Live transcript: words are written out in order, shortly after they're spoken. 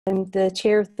I'm the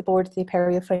chair of the board of the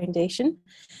Apereo Foundation,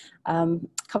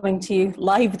 coming to you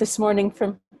live this morning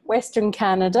from Western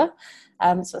Canada.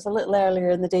 So it's a little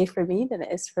earlier in the day for me than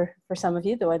it is for some of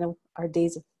you, though I know our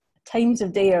times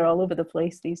of day are all over the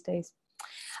place these days.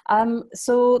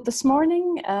 So this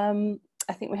morning,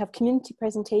 I think we have community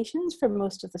presentations for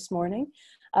most of this morning.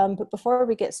 But before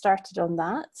we get started on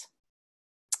that,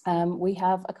 we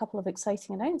have a couple of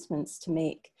exciting announcements to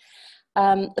make.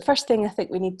 The first thing I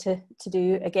think we need to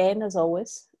do, again, as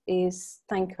always, is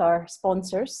thank our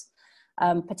sponsors,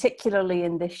 particularly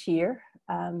in this year,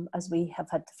 as we have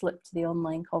had to flip to the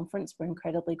online conference. We're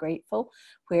incredibly grateful,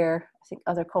 where I think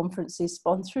other conferences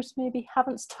sponsors maybe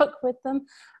haven't stuck with them.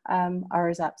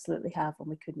 Ours absolutely have, and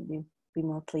we couldn't be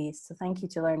more pleased. So thank you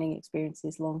to Learning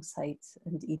Experiences, Longsight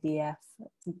and EDF,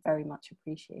 very much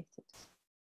appreciated.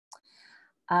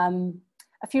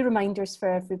 A few reminders for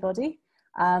everybody.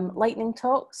 Lightning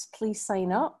talks, please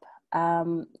sign up.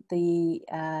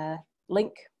 The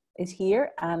link is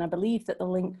here, and I believe that the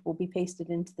link will be pasted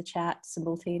into the chat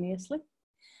simultaneously.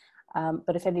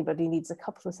 But if anybody needs a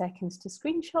couple of seconds to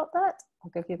screenshot that,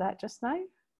 I'll give you that just now.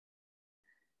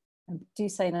 And do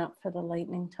sign up for the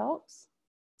lightning talks.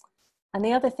 And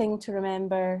the other thing to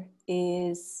remember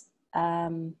is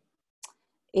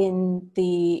in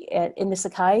the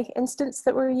Sakai instance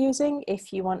that we're using,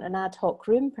 if you want an ad hoc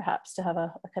room, perhaps to have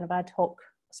a kind of ad hoc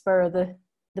spur of the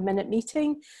minute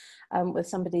meeting with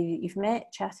somebody that you've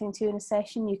met chatting to in a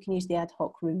session, you can use the ad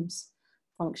hoc rooms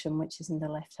function, which is in the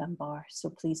left hand bar. So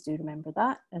please do remember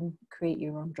that and create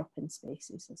your own drop-in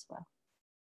spaces as well.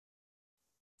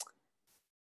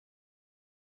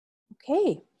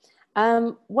 Okay,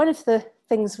 one of the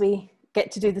things we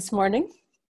get to do this morning,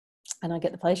 and I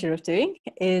get the pleasure of doing,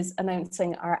 is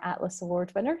announcing our Atlas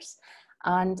Award winners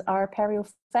and our Apereo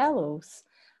Fellows.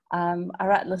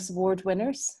 Our Atlas Award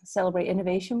winners celebrate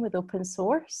innovation with open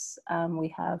source.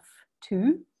 We have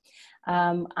 2.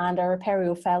 And our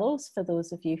Apereo Fellows, for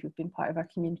those of you who've been part of our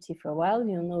community for a while,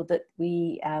 you'll know that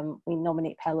we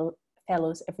nominate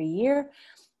fellows every year,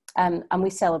 and we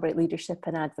celebrate leadership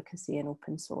and advocacy in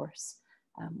open source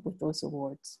with those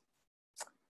awards.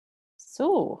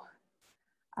 So,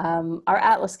 our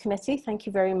Atlas committee, thank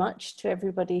you very much to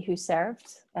everybody who served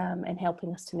in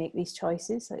helping us to make these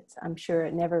choices. I'm sure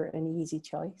never an easy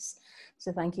choice.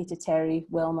 So thank you to Terry,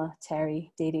 Wilma,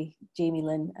 Terry, Deirdre, Jamie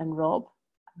Lynn and Rob.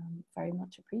 Very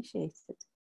much appreciated.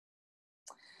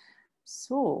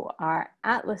 So our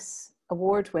Atlas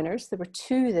Award winners, there were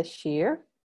 2 this year.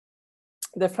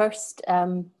 The first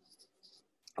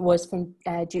was from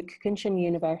Duke Kunshan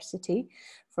University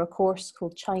for a course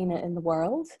called China in the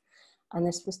World. And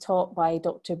this was taught by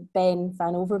Dr. Ben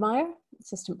van Overmeyer,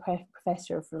 Assistant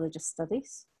Professor of Religious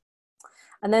Studies.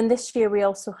 And then this year we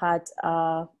also had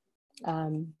a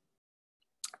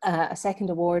second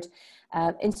award,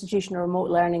 Institutional Remote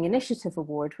Learning Initiative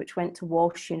Award, which went to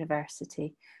Walsh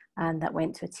University. And that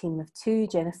went to a team of 2,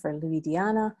 Jennifer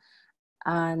Louisiana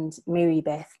and Mary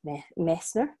Beth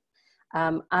Messner.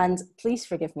 And please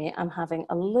forgive me, I'm having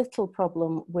a little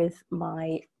problem with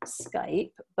my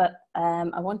Skype, but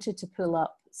I wanted to pull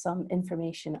up some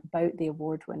information about the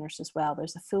award winners as well.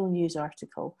 There's a full news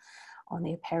article on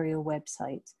the Apereo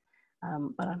website,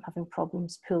 but I'm having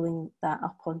problems pulling that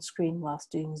up on screen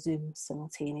whilst doing Zoom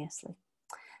simultaneously.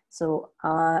 So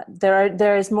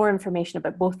there is more information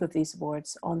about both of these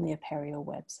awards on the Apereo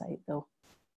website though.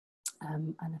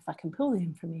 And if I can pull the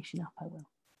information up, I will.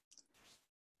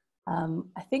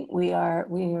 I think we are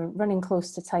running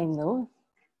close to time though.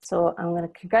 So I'm going to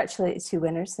congratulate the 2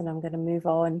 winners, and I'm going to move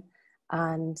on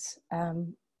and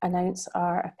announce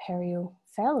our Apereo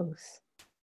Fellows.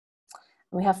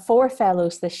 We have 4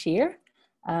 fellows this year.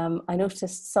 I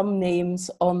noticed some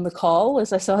names on the call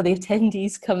as I saw the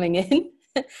attendees coming in.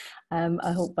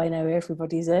 I hope by now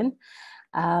everybody's in.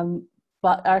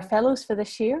 But our fellows for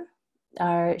this year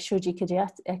are Shoji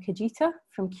Kajita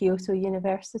from Kyoto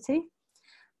University,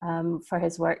 for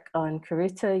his work on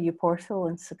Karuta, uPortal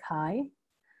and Sakai.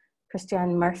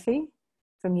 Christiane Murphy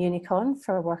from Unicon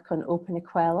for work on Open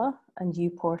Apereo and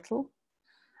uPortal.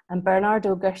 And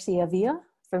Bernardo Garcia Villa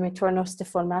from Retornos de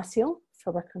Formación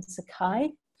for work on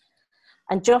Sakai.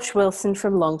 And Josh Wilson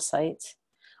from Longsight,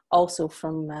 also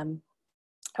from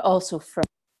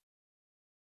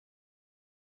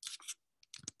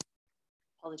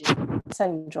apologies,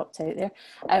 sound dropped out there.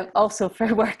 Also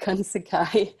for work on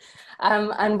Sakai.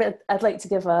 And I'd like to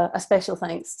give a special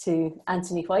thanks to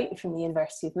Anthony White from the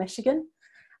University of Michigan,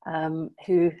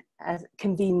 who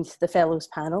convened the Fellows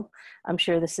panel. I'm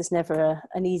sure this is never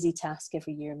an easy task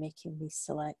every year, making these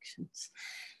selections.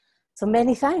 So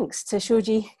many thanks to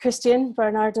Shoji, Christian,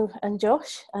 Bernardo and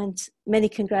Josh, and many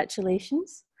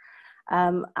congratulations.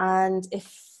 And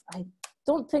if I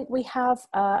don't think we have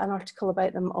an article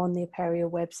about them on the Apereo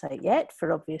website yet,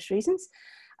 for obvious reasons,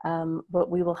 but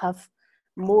we will have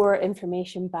more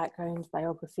information, background,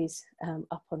 biographies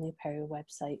up on the Apereo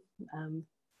website. And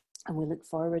we look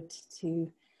forward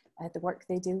to the work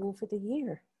they do over the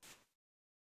year.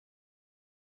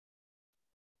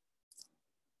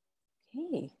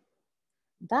 Okay,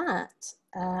 that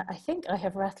I think I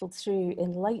have rattled through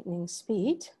in lightning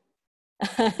speed.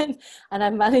 And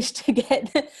I've managed to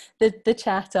get the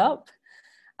chat up.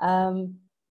 Yeah,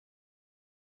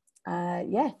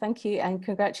 thank you and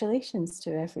congratulations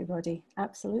to everybody,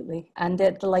 absolutely. And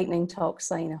the Lightning Talk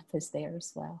sign up is there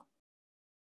as well.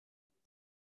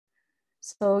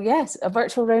 So yes, a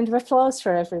virtual round of applause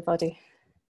for everybody,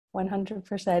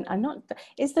 100%. I'm not,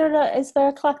 is there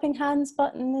a clapping hands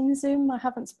button in Zoom? I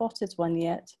haven't spotted one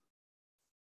yet.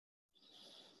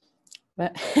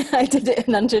 But I did it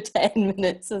in under 10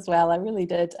 minutes as well. I really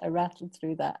did. I rattled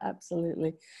through that,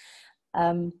 absolutely.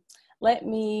 Let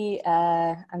me,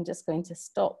 I'm just going to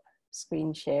stop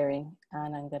screen sharing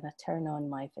and I'm going to turn on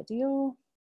my video.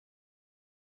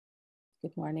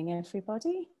 Good morning,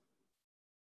 everybody.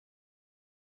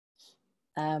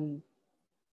 And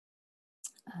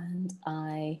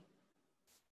I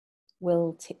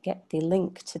will get the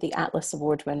link to the Atlas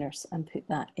Award winners and put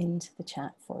that into the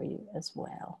chat for you as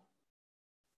well.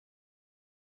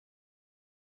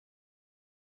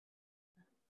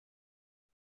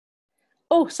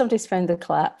 Oh, somebody's found the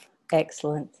clap.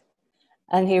 Excellent.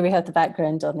 And here we have the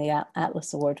background on the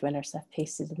Atlas Award winners. I've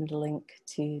pasted in the link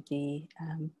to the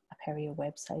Apereo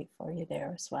website for you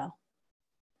there as well.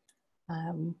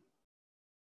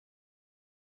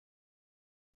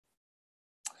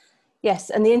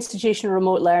 Yes, and the Institutional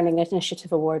Remote Learning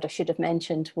Initiative Award, I should have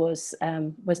mentioned, was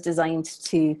designed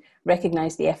to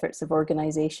recognise the efforts of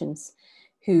organisations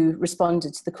who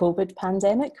responded to the COVID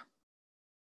pandemic.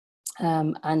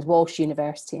 And Walsh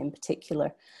University in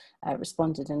particular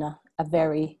responded in a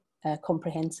very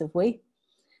comprehensive way.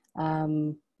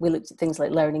 We looked at things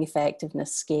like learning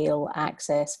effectiveness, scale,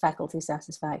 access, faculty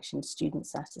satisfaction, student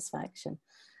satisfaction.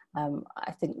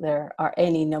 I think there are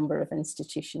any number of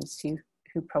institutions who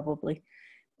probably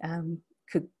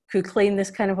could claim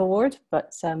this kind of award,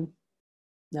 but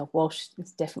no, Walsh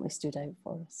has definitely stood out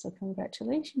for us. So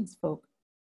congratulations, folk.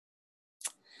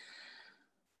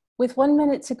 With 1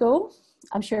 minute to go,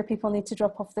 I'm sure people need to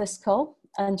drop off this call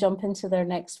and jump into their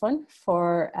next one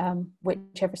for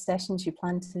whichever sessions you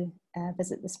plan to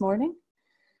visit this morning.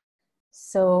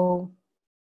 So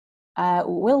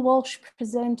will Walsh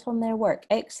present on their work?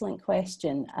 Excellent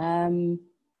question. I'm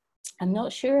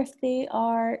not sure if they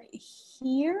are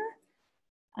here.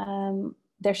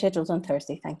 They're scheduled on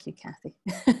Thursday. Thank you, Kathy.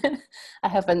 I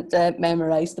haven't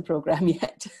memorized the program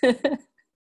yet.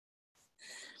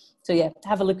 So yeah,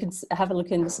 have a look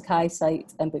in the Sakai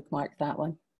site and bookmark that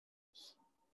one.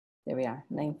 There we are,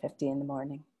 9:50 in the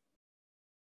morning.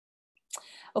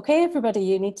 Okay, everybody,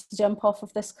 you need to jump off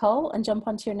of this call and jump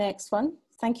onto your next one.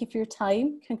 Thank you for your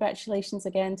time. Congratulations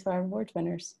again to our award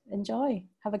winners. Enjoy.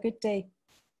 Have a good day.